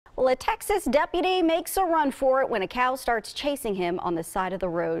Well, a Texas deputy makes a run for it when a cow starts chasing him on the side of the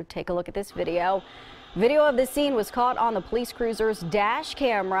road. Take a look at this video. Video of the scene was caught on the police cruiser's dash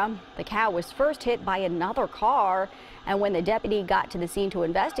camera. The cow was first hit by another car, and when the deputy got to the scene to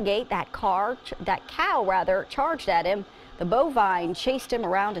investigate, that cow charged at him. The bovine chased him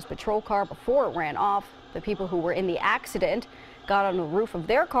around his patrol car before it ran off. The people who were in the accident got on the roof of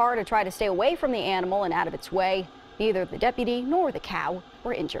their car to try to stay away from the animal and out of its way. Neither the deputy nor the cow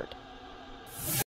were injured.